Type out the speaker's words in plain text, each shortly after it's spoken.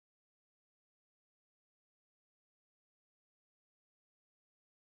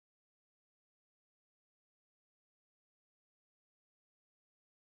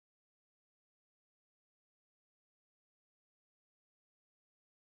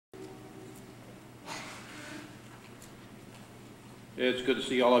It's good to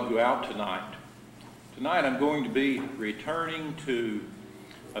see all of you out tonight. Tonight I'm going to be returning to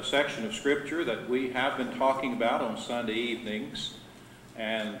a section of Scripture that we have been talking about on Sunday evenings,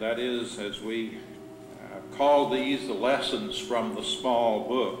 and that is, as we call these, the lessons from the small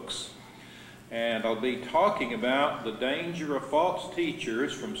books. And I'll be talking about the danger of false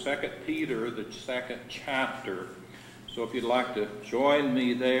teachers from 2 Peter, the 2nd chapter. So if you'd like to join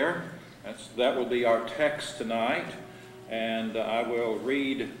me there, that will be our text tonight. And I will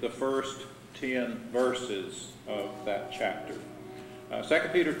read the first 10 verses of that chapter. 2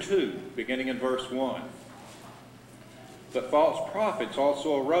 Peter 2, beginning in verse 1. But false prophets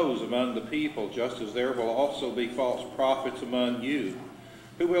also arose among the people, just as there will also be false prophets among you,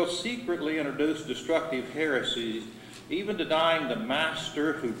 who will secretly introduce destructive heresies, even denying the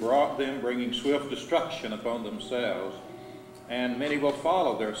Master who brought them, bringing swift destruction upon themselves. And many will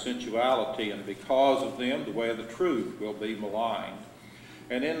follow their sensuality, and because of them the way of the truth will be maligned.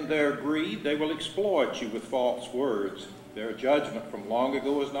 And in their greed they will exploit you with false words. Their judgment from long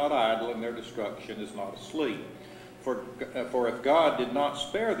ago is not idle, and their destruction is not asleep. For if God did not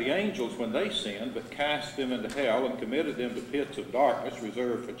spare the angels when they sinned, but cast them into hell and committed them to pits of darkness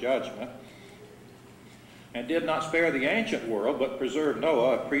reserved for judgment, and did not spare the ancient world, but preserved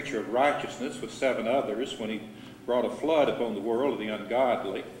Noah, a preacher of righteousness, with 7 others, when he brought a flood upon the world of the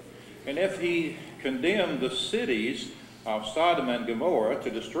ungodly. And if he condemned the cities of Sodom and Gomorrah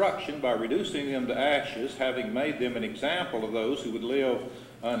to destruction by reducing them to ashes, having made them an example of those who would live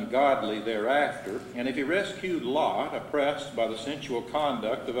ungodly thereafter, and if he rescued Lot, oppressed by the sensual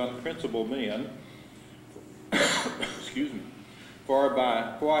conduct of unprincipled men, excuse me, for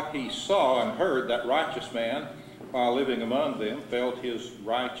by what he saw and heard that righteous man, while living among them, felt his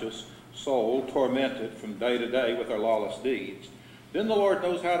righteous soul tormented from day to day with their lawless deeds. Then the Lord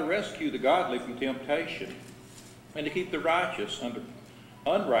knows how to rescue the godly from temptation, and to keep the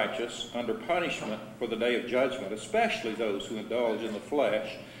unrighteous under punishment for the day of judgment, especially those who indulge in the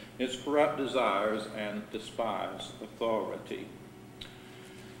flesh, its corrupt desires, and despise authority.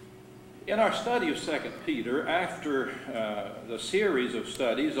 In our study of 2 Peter, after the series of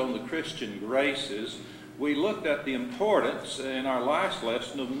studies on the Christian graces, we looked at the importance in our last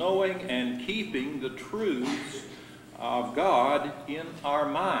lesson of knowing and keeping the truths of God in our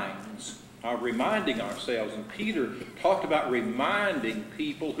minds, reminding ourselves. And Peter talked about reminding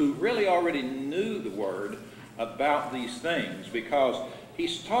people who really already knew the Word about these things, because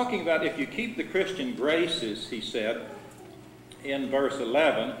he's talking about if you keep the Christian graces, he said, in verse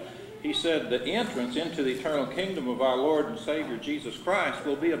 11, he said the entrance into the eternal kingdom of our Lord and Savior Jesus Christ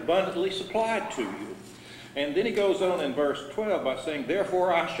will be abundantly supplied to you. And then he goes on in verse 12 by saying,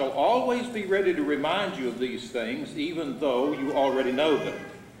 therefore I shall always be ready to remind you of these things, even though you already know them,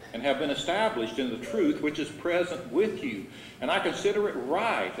 and have been established in the truth which is present with you. And I consider it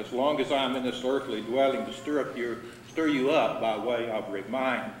right, as long as I am in this earthly dwelling, to stir you up by way of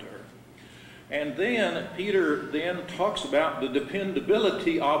reminder. And then Peter then talks about the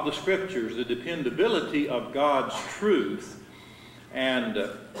dependability of the Scriptures, the dependability of God's truth. And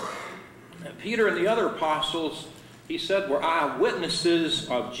Peter and the other apostles, he said, were eyewitnesses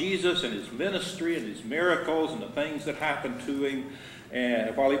of Jesus and his ministry and his miracles and the things that happened to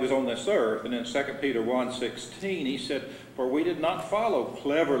him while he was on this earth. And in 2 Peter 1:16, he said, for we did not follow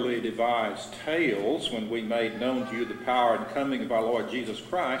cleverly devised tales when we made known to you the power and coming of our Lord Jesus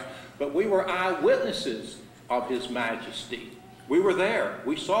Christ, but we were eyewitnesses of his majesty. We were there.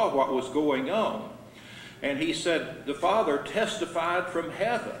 We saw what was going on. And he said, the Father testified from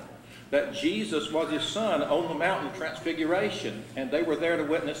heaven that Jesus was his Son on the mountain of transfiguration, and they were there to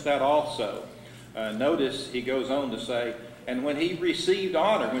witness that also. Notice he goes on to say, and when he received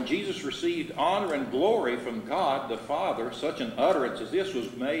honor, when Jesus received honor and glory from God the Father, such an utterance as this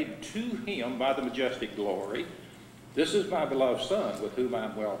was made to him by the majestic glory. This is my beloved Son, with whom I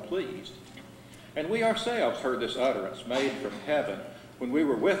am well pleased. And we ourselves heard this utterance made from heaven when we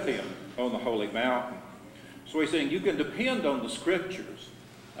were with him on the holy mountain. So he's saying you can depend on the Scriptures.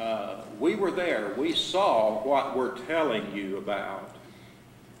 We were there. We saw what we're telling you about.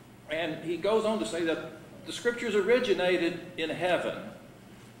 And he goes on to say that the Scriptures originated in heaven.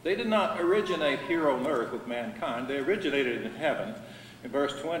 They did not originate here on earth with mankind. They originated in heaven. In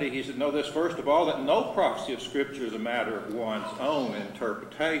verse 20, he said, know this first of all, that no prophecy of Scripture is a matter of one's own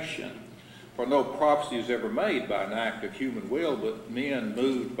interpretation. For no prophecy is ever made by an act of human will, but men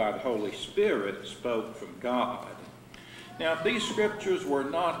moved by the Holy Spirit spoke from God. Now, if these Scriptures were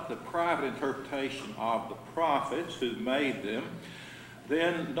not the private interpretation of the prophets who made them,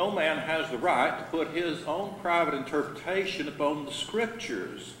 then no man has the right to put his own private interpretation upon the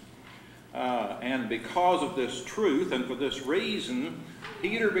Scriptures. And because of this truth and for this reason,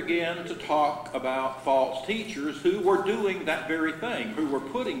 Peter began to talk about false teachers who were doing that very thing, who were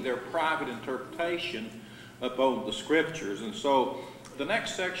putting their private interpretation upon the Scriptures. And so the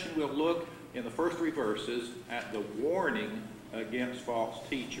next section we'll look in the first 3 verses at the warning against false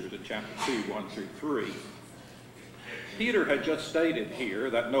teachers in chapter 2, 1 through 3. Peter had just stated here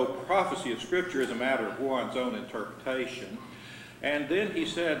that no prophecy of Scripture is a matter of one's own interpretation. And then he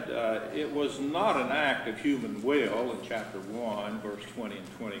said it was not an act of human will in chapter 1, verse 20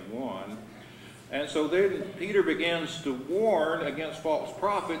 and 21. And so then Peter begins to warn against false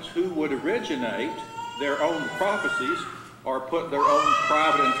prophets who would originate their own prophecies or put their own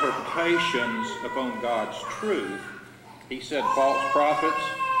private interpretations upon God's truth. He said false prophets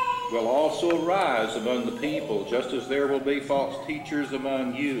will also arise among the people, just as there will be false teachers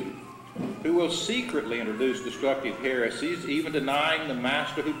among you, who will secretly introduce destructive heresies, even denying the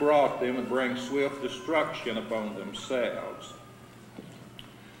master who brought them, and bring swift destruction upon themselves.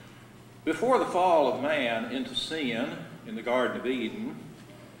 Before the fall of man into sin in the Garden of Eden,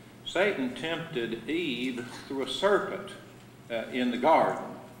 Satan tempted Eve through a serpent in the garden.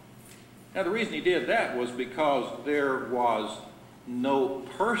 Now the reason he did that was because there was no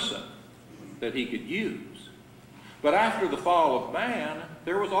person that he could use. But after the fall of man,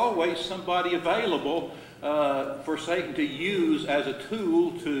 there was always somebody available for Satan to use as a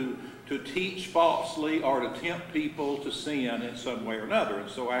tool to teach falsely or to tempt people to sin in some way or another. And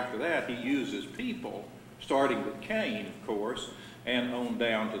so after that, he uses people, starting with Cain, of course, and on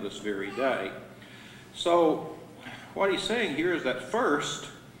down to this very day. So what he's saying here is that first,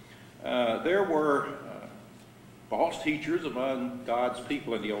 there were false teachers among God's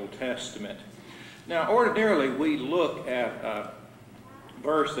people in the Old Testament. Now, ordinarily, we look at a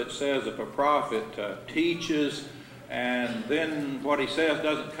verse that says if a prophet teaches and then what he says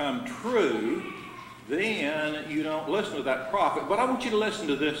doesn't come true, then you don't listen to that prophet. But I want you to listen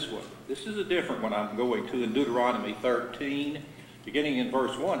to this one. This is a different one I'm going to in Deuteronomy 13. Beginning in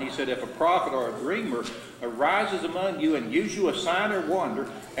verse 1, he said, if a prophet or a dreamer arises among you and gives you a sign or wonder,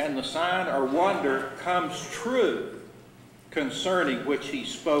 and the sign or wonder comes true concerning which he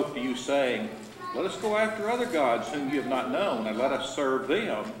spoke to you, saying, let us go after other gods whom you have not known, and let us serve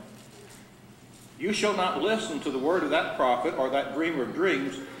them. You shall not listen to the word of that prophet or that dreamer of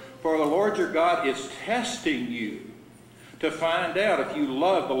dreams, for the Lord your God is testing you to find out if you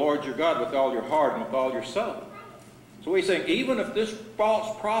love the Lord your God with all your heart and with all your soul. So he's saying, even if this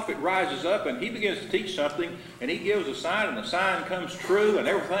false prophet rises up and he begins to teach something and he gives a sign and the sign comes true and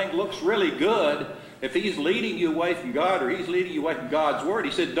everything looks really good, if he's leading you away from God or he's leading you away from God's word,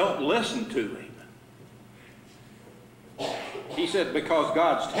 he said, don't listen to him. He said, because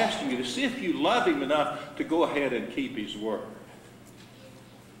God's testing you to see if you love him enough to go ahead and keep his word.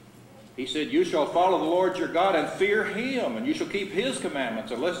 He said, you shall follow the Lord your God and fear him, and you shall keep his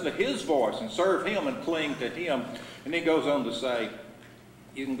commandments and listen to his voice and serve him and cling to him. And he goes on to say,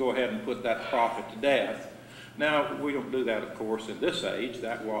 you can go ahead and put that prophet to death. Now, we don't do that, of course, in this age.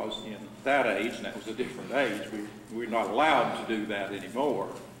 That was in that age, and that was a different age. We're not allowed to do that anymore.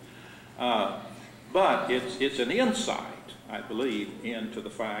 But it's an insight, I believe, into the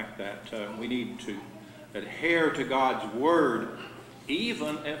fact that we need to adhere to God's word,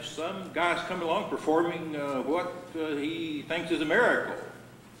 even if some guy's come along performing what he thinks is a miracle,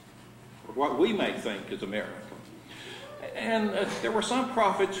 or what we may think is a miracle. And there were some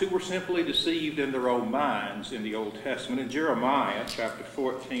prophets who were simply deceived in their own minds in the Old Testament. In Jeremiah chapter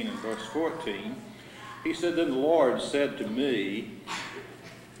 14 and verse 14, he said, then the Lord said to me,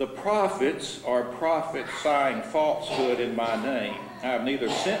 the prophets are prophesying falsehood in my name. I have neither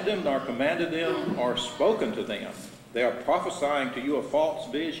sent them nor commanded them or spoken to them. They are prophesying to you a false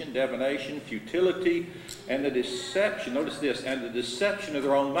vision, divination, futility, and the deception, notice this, and the deception of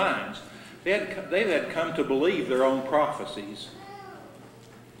their own minds. They had come to believe their own prophecies.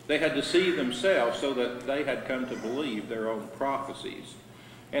 They had deceived themselves so that they had come to believe their own prophecies.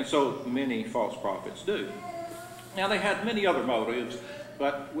 And so many false prophets do. Now they had many other motives,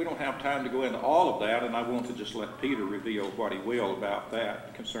 but we don't have time to go into all of that, and I want to just let Peter reveal what he will about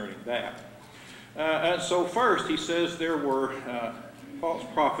that, concerning that. And so first he says there were false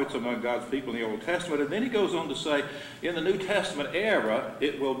prophets among God's people in the Old Testament, and then he goes on to say in the New Testament era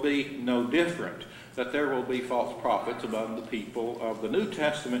it will be no different, that there will be false prophets among the people of the New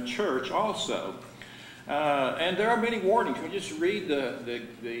Testament church also. And there are many warnings. When you just read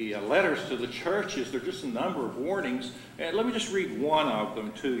the letters to the churches, there are just a number of warnings. And let me just read one of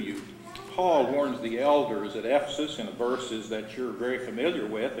them to you. Paul warns the elders at Ephesus in the verses that you're very familiar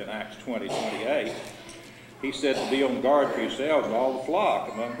with in Acts 20:28. he said to be on guard for yourselves and all the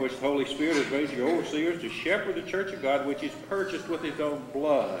flock, among which the Holy Spirit has raised you overseers to shepherd the church of God, which He's purchased with His own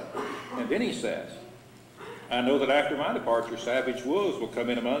blood. And then he says, I know that after my departure, savage wolves will come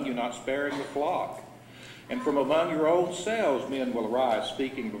in among you, not sparing the flock. And from among your own selves men will arise,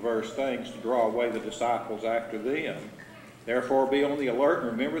 speaking perverse things to draw away the disciples after them. Therefore be on the alert,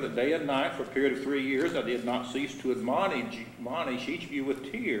 and remember that day and night for a period of 3 years I did not cease to admonish each of you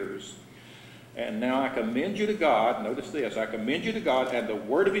with tears. And now I commend you to God, notice this, I commend you to God and the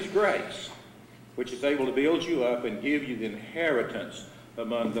word of His grace, which is able to build you up and give you the inheritance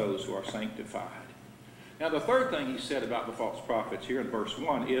among those who are sanctified. Now the third thing he said about the false prophets here in verse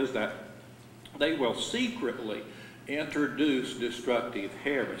 1 is that they will secretly introduce destructive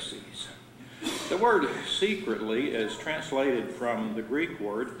heresies. The word secretly is translated from the Greek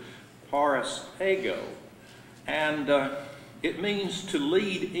word parasego, and it means to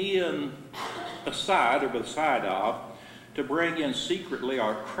lead in aside or beside of, to bring in secretly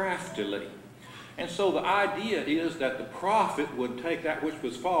or craftily. And so the idea is that the prophet would take that which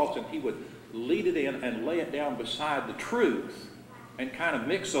was false and he would lead it in and lay it down beside the truth and kind of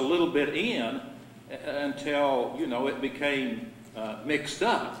mix a little bit in until, you know, it became mixed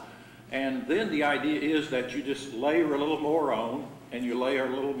up. And then the idea is that you just layer a little more on, and you layer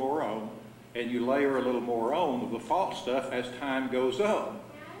a little more on, and you layer a little more on of the false stuff as time goes on.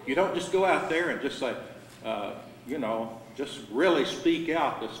 You don't just go out there and just say, you know, just really speak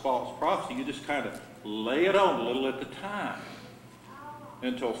out this false prophecy. You just kind of lay it on a little at the time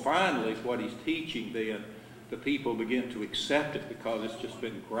until finally what he's teaching, then the people begin to accept it because it's just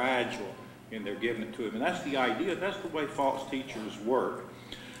been gradual and they're giving it to him. And that's the idea. That's the way false teachers work.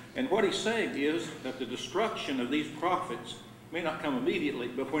 And what he's saying is that the destruction of these prophets may not come immediately,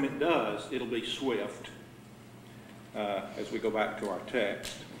 but when it does, it'll be swift. As we go back to our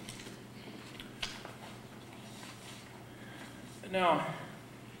text. Now,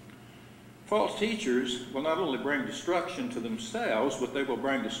 false teachers will not only bring destruction to themselves, but they will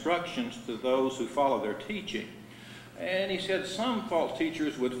bring destructions to those who follow their teaching. And he said some false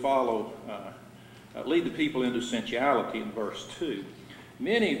teachers would lead the people into sensuality in verse 2.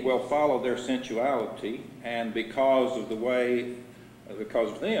 Many will follow their sensuality, and because of them,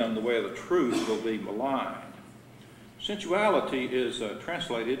 the way of the truth will be maligned. Sensuality is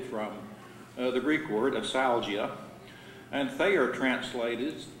translated from the Greek word asalgia, and Thayer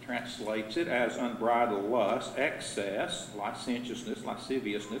translates it as unbridled lust, excess, licentiousness,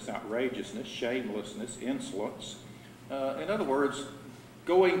 lasciviousness, outrageousness, shamelessness, insolence. In other words,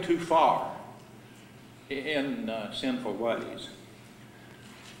 going too far in sinful ways.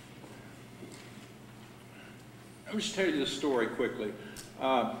 Let me just tell you this story quickly.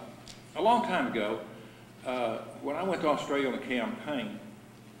 A long time ago, when I went to Australia on a campaign,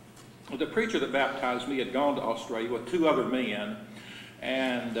 the preacher that baptized me had gone to Australia with 2 other men,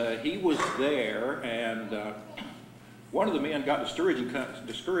 and he was there, and one of the men got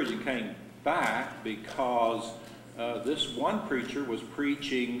discouraged and came back because this one preacher was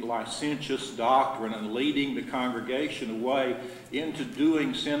preaching licentious doctrine and leading the congregation away into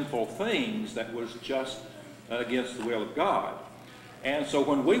doing sinful things that was just against the will of God. And so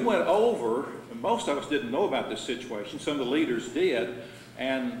when we went over, most of us didn't know about this situation, some of the leaders did,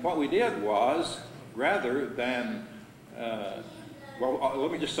 and what we did was, rather than,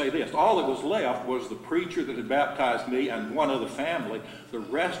 let me just say this, all that was left was the preacher that had baptized me and one other family. The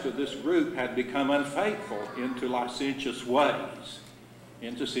rest of this group had become unfaithful into licentious ways,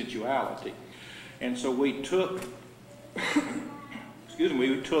 into sensuality. And so we took,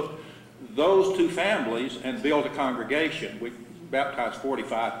 we took those 2 families and built a congregation. We baptized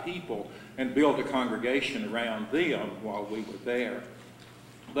 45 people and built a congregation around them while we were there.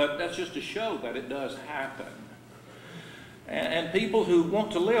 But that's just to show that it does happen. And people who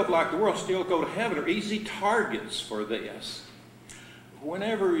want to live like the world still go to heaven are easy targets for this.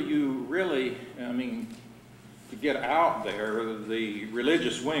 Whenever you really, to get out there, the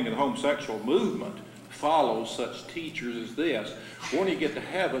religious wing of the homosexual movement follows such teachers as this. Want to get to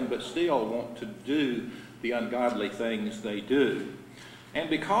heaven, but still want to do the ungodly things they do. And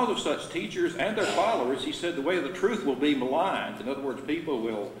because of such teachers and their followers, he said the way of the truth will be maligned. In other words, people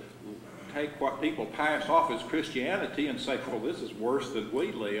will take what people pass off as Christianity and say, well, this is worse than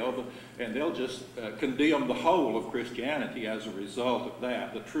we live, and they'll just condemn the whole of Christianity as a result of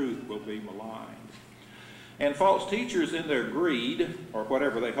that. The truth will be maligned. And false teachers in their greed, or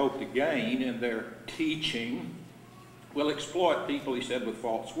whatever they hope to gain in their teaching, will exploit people, he said, with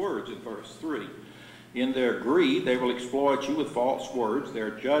false words in verse 3. In their greed, they will exploit you with false words.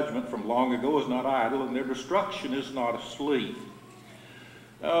 Their judgment from long ago is not idle, and their destruction is not asleep.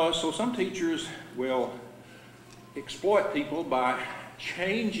 So some teachers will exploit people by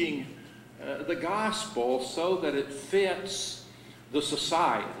changing the gospel so that it fits the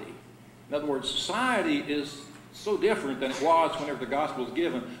society. In other words, society is so different than it was whenever the gospel was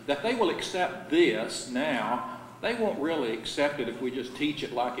given that they will accept this now. They won't really accept it if we just teach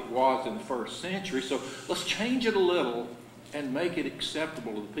it like it was in the first century. So let's change it a little and make it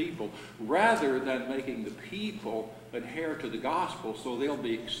acceptable to the people, rather than making the people adhere to the gospel so they'll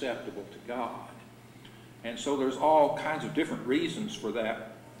be acceptable to God. And so there's all kinds of different reasons for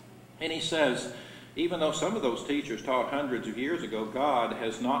that. And he says, even though some of those teachers taught hundreds of years ago, God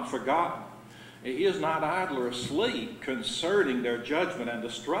has not forgotten. He is not idle or asleep concerning their judgment and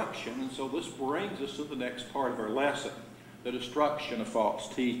destruction. And so this brings us to the next part of our lesson, the destruction of false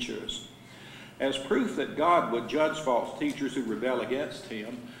teachers. As proof that God would judge false teachers who rebel against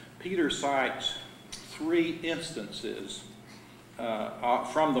him, Peter cites 3 instances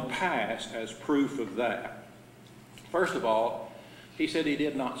from the past as proof of that. First of all, he said he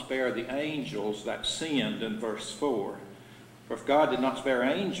did not spare the angels that sinned in verse 4. For if God did not spare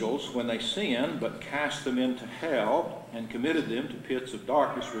angels when they sinned, but cast them into hell and committed them to pits of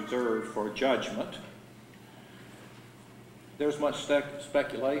darkness reserved for judgment. There's much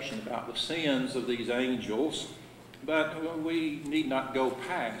speculation about the sins of these angels, but we need not go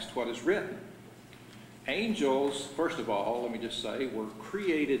past what is written. Angels, first of all, let me just say, were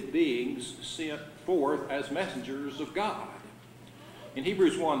created beings sent forth as messengers of God. In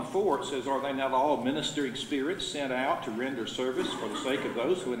Hebrews 1:4 it says, "Are they not all ministering spirits sent out to render service for the sake of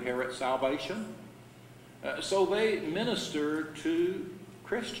those who inherit salvation?" So they minister to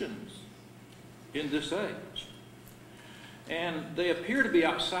Christians in this age. And they appear to be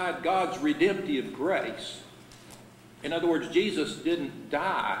outside God's redemptive grace. In other words, Jesus didn't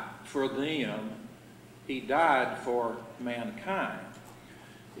die for them. He died for mankind.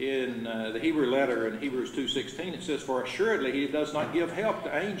 In the Hebrew letter in Hebrews 2:16 it says, "For assuredly he does not give help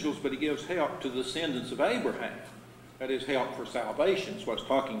to angels, but he gives help to the descendants of Abraham." That is help for salvation is what it's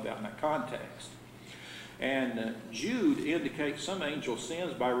talking about in that context. And Jude indicates some angels'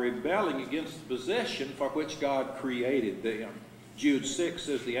 sins by rebelling against the position for which God created them. Jude 6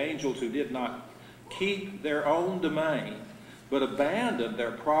 says, "The angels who did not keep their own domain, but abandoned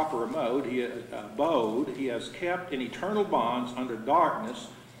their proper abode, he has kept in eternal bonds under darkness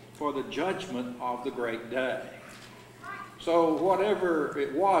for the judgment of the great day." So whatever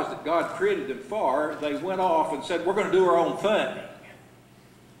it was that God created them for, they went off and said, "We're going to do our own thing."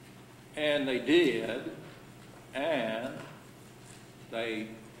 And they did, and they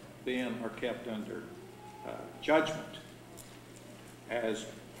then are kept under judgment, as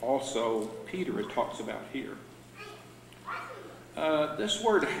also Peter talks about here. This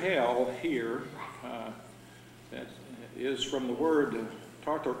word hell here that is from the word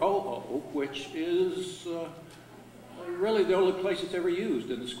tartaroo, which is really the only place it's ever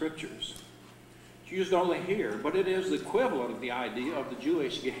used in the Scriptures. It's used only here, but it is the equivalent of the idea of the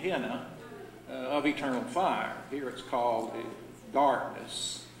Jewish Gehenna of eternal fire. Here it's called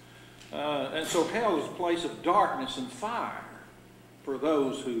darkness. And so hell is a place of darkness and fire for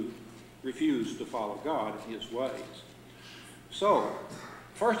those who refuse to follow God in his ways. So,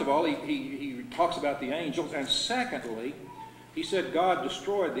 first of all, he talks about the angels, and secondly, he said God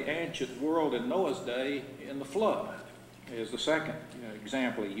destroyed the ancient world in Noah's day in the flood, is the second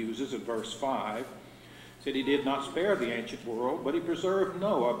example he uses in verse 5. He said he did not spare the ancient world, but he preserved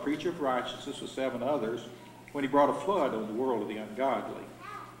Noah, a preacher of righteousness, with 7 others, when he brought a flood on the world of the ungodly.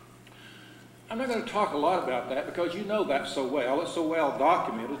 I'm not going to talk a lot about that because you know that so well. It's so well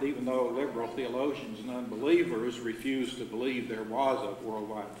documented, even though liberal theologians and unbelievers refuse to believe there was a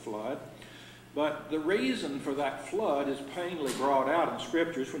worldwide flood. But the reason for that flood is plainly brought out in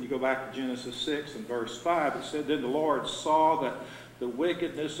Scriptures. When you go back to Genesis 6 and verse 5, it said, "Then the Lord saw that the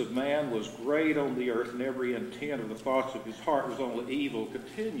wickedness of man was great on the earth, and every intent of the thoughts of his heart was only evil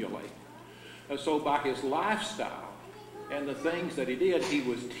continually." And so by his lifestyle and the things that he did, he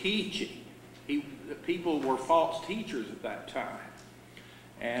was teaching. People were false teachers at that time.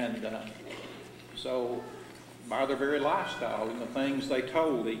 And so by their very lifestyle and the things they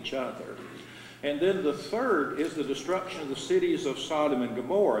told each other. And then the third is the destruction of the cities of Sodom and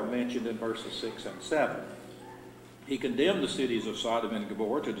Gomorrah, mentioned in verses 6 and 7. He condemned the cities of Sodom and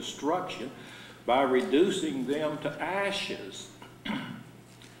Gomorrah to destruction by reducing them to ashes,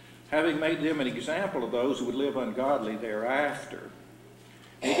 having made them an example of those who would live ungodly thereafter.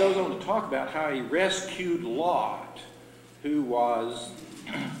 And he goes on to talk about how he rescued Lot, who was,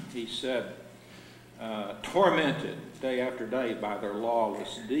 he said, tormented day after day by their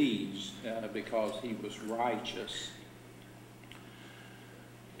lawless deeds because he was righteous.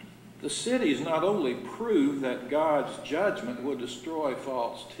 The cities not only proved that God's judgment would destroy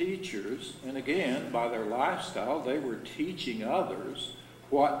false teachers, and again, by their lifestyle, they were teaching others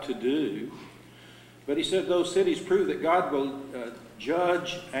what to do, but he said those cities prove that God will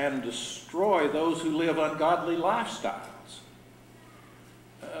judge and destroy those who live ungodly lifestyles.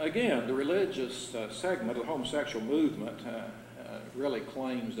 Again, the religious segment of the homosexual movement really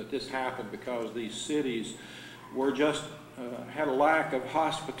claims that this happened because these cities were just had a lack of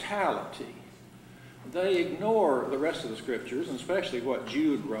hospitality. They ignore the rest of the scriptures, and especially what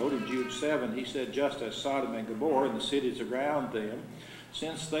Jude wrote in Jude 7. He said, just as Sodom and Gomorrah and the cities around them,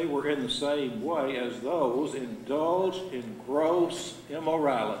 since they were in the same way as those, indulged in gross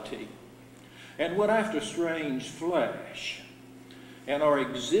immorality, and went after strange flesh, and are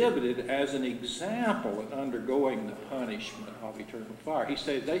exhibited as an example in undergoing the punishment of eternal fire. He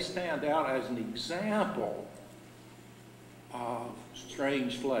said they stand out as an example of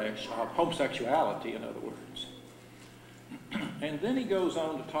strange flesh, of homosexuality, in other words. And then he goes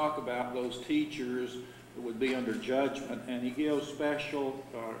on to talk about those teachers that would be under judgment, and he gives special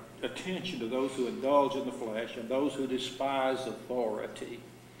attention to those who indulge in the flesh and those who despise authority.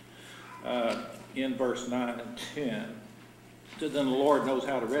 In verse 9 and 10. So then the Lord knows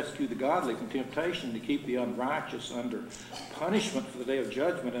how to rescue the godly from temptation, to keep the unrighteous under punishment for the day of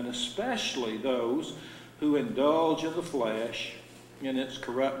judgment, and especially those who indulge in the flesh in its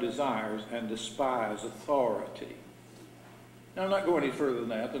corrupt desires and despise authority. Now, I'm not going any further than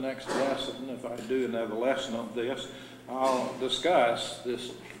that. The next lesson, if I do another lesson on this, I'll discuss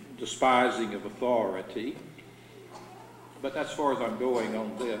this despising of authority. But that's as far as I'm going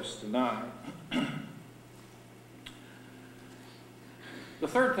on this tonight. The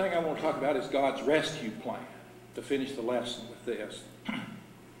third thing I want to talk about is God's rescue plan, to finish the lesson with this.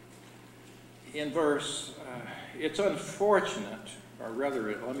 In verse, it's unfortunate, or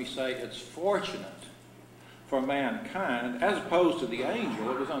rather, let me say, it's fortunate for mankind, as opposed to the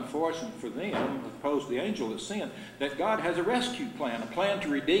angel. It was unfortunate for them, as opposed to the angel that sinned, that God has a rescue plan, a plan to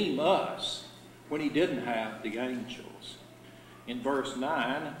redeem us when he didn't have the angels. In verse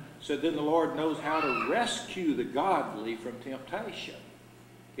 9, it said, then the Lord knows how to rescue the godly from temptation.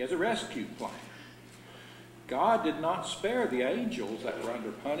 He has a rescue plan. God did not spare the angels that were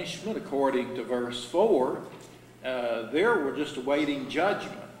under punishment. According to verse 4, they were just awaiting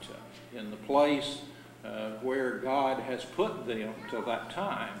judgment in the place where God has put them till that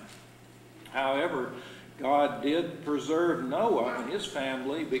time. However, God did preserve Noah and his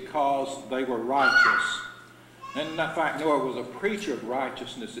family because they were righteous. And in fact, Noah was a preacher of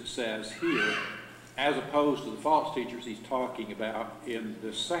righteousness, it says here, as opposed to the false teachers he's talking about in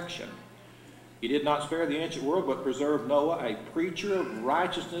this section. He did not spare the ancient world, but preserved Noah, a preacher of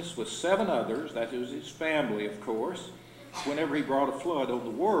righteousness, with 7 others, that is his family, of course, whenever he brought a flood on the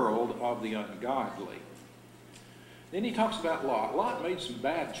world of the ungodly. Then he talks about Lot. Lot made some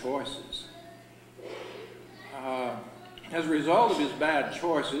bad choices. As a result of his bad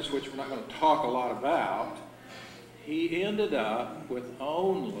choices, which we're not going to talk a lot about, he ended up with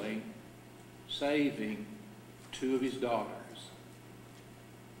only saving 2 of his daughters.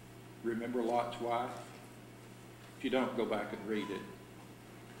 Remember Lot's wife? If you don't, go back and read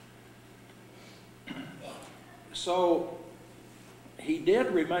it. So he did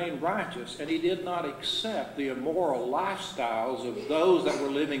remain righteous, and he did not accept the immoral lifestyles of those that were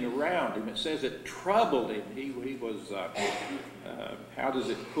living around him. It says it troubled him. He was, how does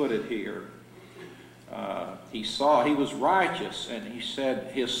it put it here? He saw he was righteous, and he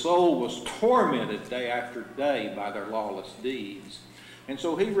said his soul was tormented day after day by their lawless deeds. And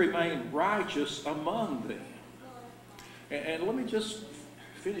so he remained righteous among them. And let me just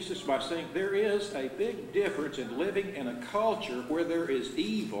finish this by saying there is a big difference in living in a culture where there is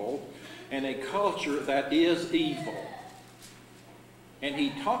evil and a culture that is evil. And he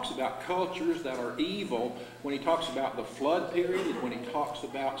talks about cultures that are evil when he talks about the flood period and when he talks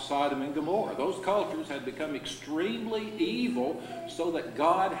about Sodom and Gomorrah. Those cultures had become extremely evil so that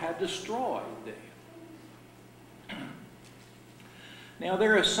God had destroyed them. Now,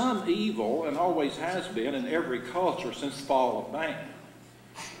 there is some evil, and always has been, in every culture since the fall of man.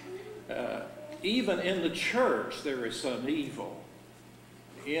 Even in the church, there is some evil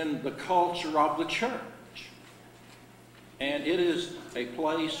in the culture of the church. And it is a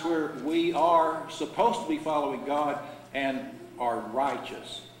place where we are supposed to be following God and are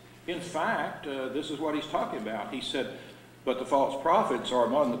righteous. In fact, this is what he's talking about. He said, but the false prophets are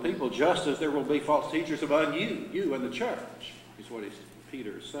among the people, just as there will be false teachers among you and the church, is what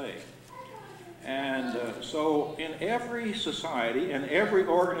Peter is saying. And so in every society and every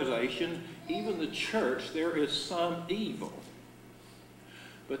organization, even the church, there is some evil.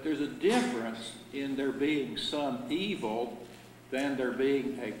 But there's a difference in there being some evil than there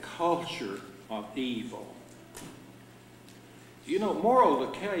being a culture of evil. You know, moral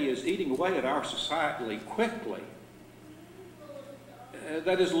decay is eating away at our society quickly.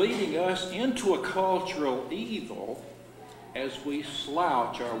 That is leading us into a cultural evil as we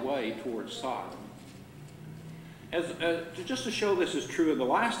slouch our way towards Sodom. Just to show this is true, in the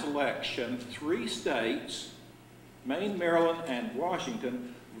last election, 3 states, Maine, Maryland, and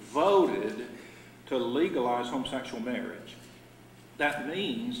Washington, voted to legalize homosexual marriage. That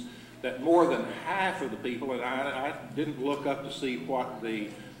means that more than half of the people, and I didn't look up to see what the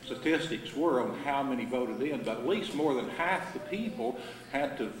statistics were on how many voted in, but at least more than half the people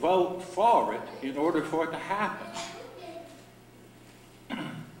had to vote for it in order for it to happen.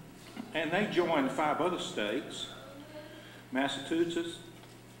 And they joined 5 other states, Massachusetts,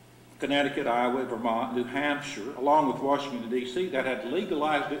 Connecticut, Iowa, Vermont, New Hampshire, along with Washington, D.C., that had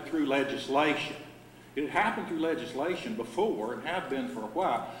legalized it through legislation. It had happened through legislation before and have been for a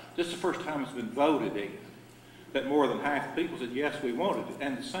while. This is the first time it's been voted in. That more than half the people said, yes, we wanted it.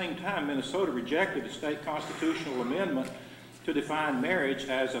 And at the same time, Minnesota rejected a state constitutional amendment to define marriage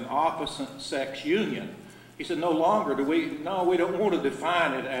as an opposite-sex union. He said, no, we don't want to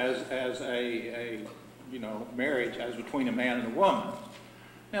define it as a marriage as between a man and a woman.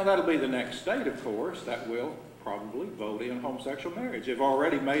 Now, that'll be the next state, of course, that will probably vote in homosexual marriage. They've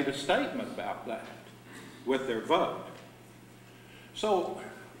already made a statement about that with their vote. So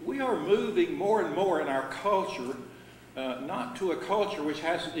we are moving more and more in our culture, not to a culture which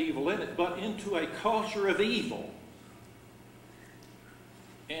has evil in it, but into a culture of evil.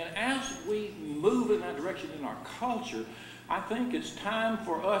 And as we move in that direction in our culture, I think it's time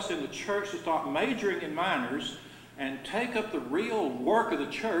for us in the church to stop majoring in minors and take up the real work of the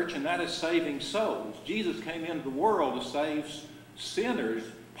church, and that is saving souls. Jesus came into the world to save sinners,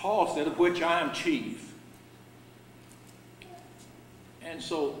 Paul said, of which I am chief. And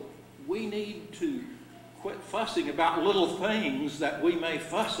so we need to quit fussing about little things that we may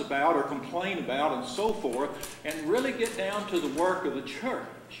fuss about or complain about and so forth, and really get down to the work of the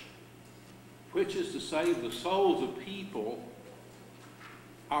church, which is to save the souls of people,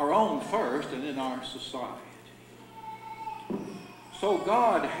 our own first, and in our society. So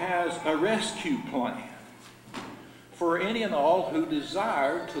God has a rescue plan for any and all who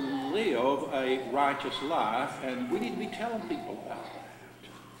desire to live a righteous life, and we need to be telling people about that.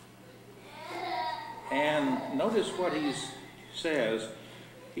 And notice what he says.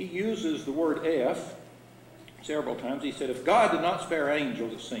 He uses the word if several times. He said, if God did not spare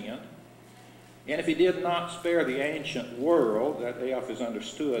angels that sinned, and if he did not spare the ancient world, that if is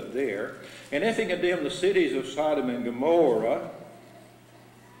understood there, and if he condemned the cities of Sodom and Gomorrah,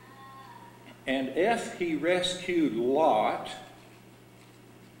 and if he rescued Lot,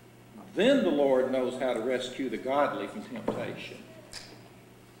 then the Lord knows how to rescue the godly from temptation.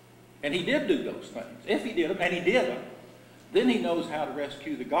 And he did do those things. If he did them, and he did them, then he knows how to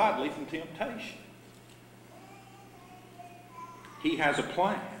rescue the godly from temptation. He has a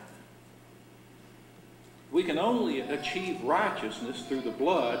plan. We can only achieve righteousness through the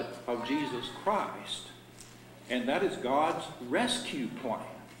blood of Jesus Christ. And that is God's rescue plan.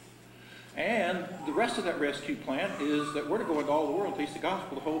 And the rest of that rescue plan is that we're to go into all the world and teach the gospel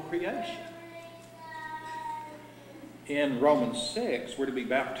to the whole creation. In Romans 6, we're to be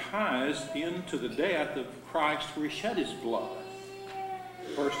baptized into the death of Christ where he shed his blood.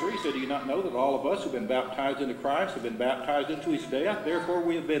 Verse 3 said, do you not know that all of us who have been baptized into Christ have been baptized into his death? Therefore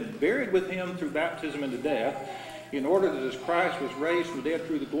we have been buried with him through baptism into death, in order that as Christ was raised from the dead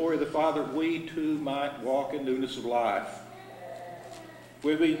through the glory of the Father, we too might walk in newness of life.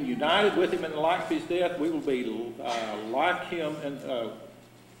 We've been united with him in the life of his death. We will be like him and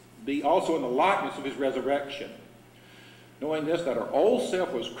be also in the likeness of his resurrection. Knowing this, that our old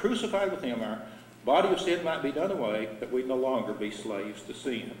self was crucified with him, our body of sin might be done away, that we no longer be slaves to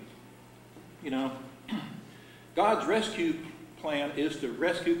sin. You know, God's rescue plan is to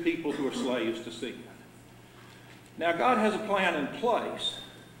rescue people who are slaves to sin. Now, God has a plan in place,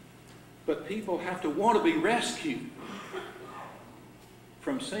 but people have to want to be rescued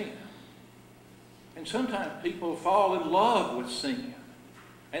from sin. And sometimes people fall in love with sin,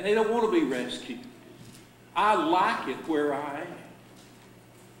 and they don't want to be rescued. I like it where I am.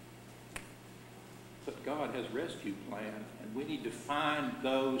 But God has a rescue plan, and we need to find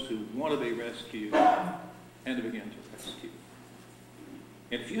those who want to be rescued and to begin to rescue.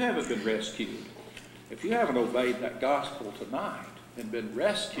 And if you haven't been rescued, if you haven't obeyed that gospel tonight and been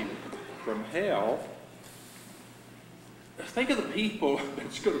rescued from hell, think of the people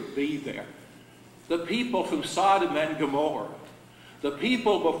that's going to be there. The people from Sodom and Gomorrah. The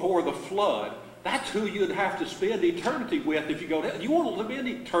people before the flood, that's who you'd have to spend eternity with if you go to hell. You want to spend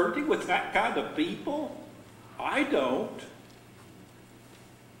eternity with that kind of people? I don't.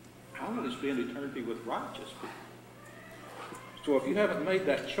 I want to spend eternity with righteous people. So if you haven't made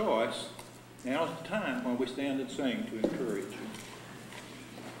that choice, now's the time when we stand and sing to encourage you.